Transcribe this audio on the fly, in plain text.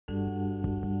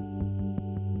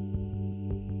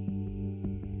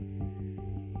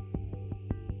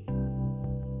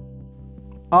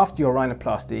After your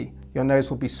rhinoplasty, your nose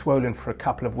will be swollen for a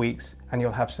couple of weeks and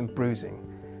you'll have some bruising.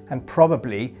 And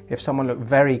probably, if someone looked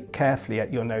very carefully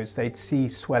at your nose, they'd see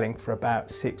swelling for about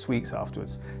 6 weeks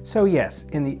afterwards. So yes,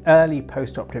 in the early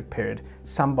post-operative period,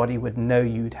 somebody would know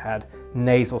you'd had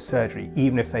nasal surgery,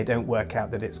 even if they don't work out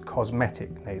that it's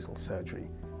cosmetic nasal surgery.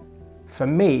 For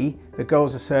me, the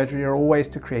goals of surgery are always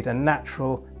to create a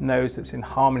natural nose that's in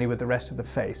harmony with the rest of the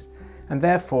face. And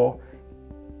therefore,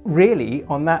 really,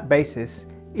 on that basis,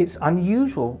 it's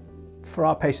unusual for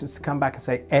our patients to come back and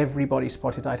say, everybody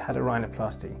spotted I'd had a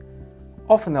rhinoplasty.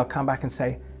 Often they'll come back and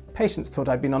say, patients thought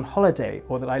I'd been on holiday,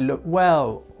 or that I looked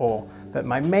well, or that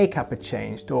my makeup had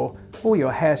changed, or, oh,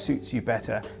 your hair suits you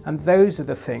better. And those are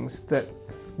the things that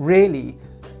really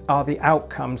are the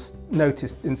outcomes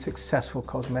noticed in successful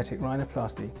cosmetic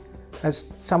rhinoplasty.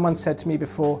 As someone said to me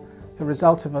before, the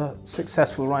result of a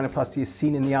successful rhinoplasty is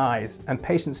seen in the eyes, and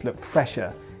patients look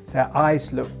fresher, their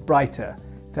eyes look brighter,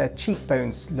 their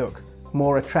cheekbones look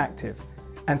more attractive.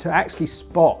 And to actually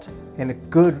spot in a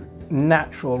good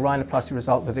natural rhinoplasty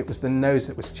result that it was the nose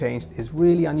that was changed is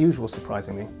really unusual,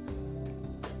 surprisingly.